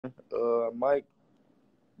might,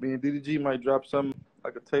 me and DDG might drop something,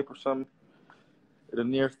 like a tape or something, in the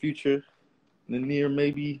near future. In the near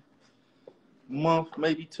maybe month,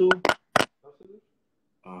 maybe 2.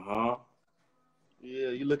 Uh-huh. Yeah,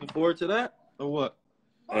 you looking forward to that? Or what?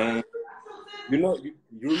 And you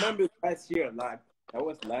remember last year, like that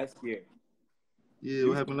was last year. Yeah,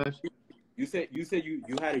 what happened last year? You said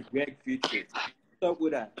you had a drag feature. What's up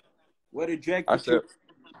with that? What a drag I feature?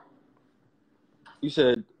 you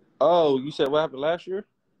said what happened last year?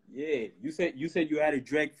 Yeah, you said you had a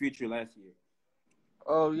drag feature last year.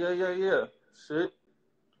 Oh, yeah. Shit.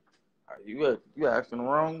 You asking the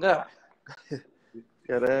wrong guy.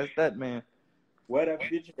 Gotta ask that man. What a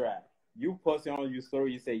feature at? You posted on your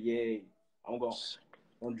story, you say, yeah, I'm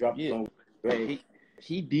gonna drop Yeah. some drag.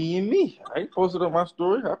 He DM me. I ain't posted on my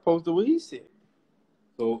story. I posted what he said.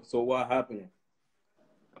 So what happened?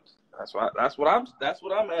 That's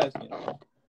what I'm asking.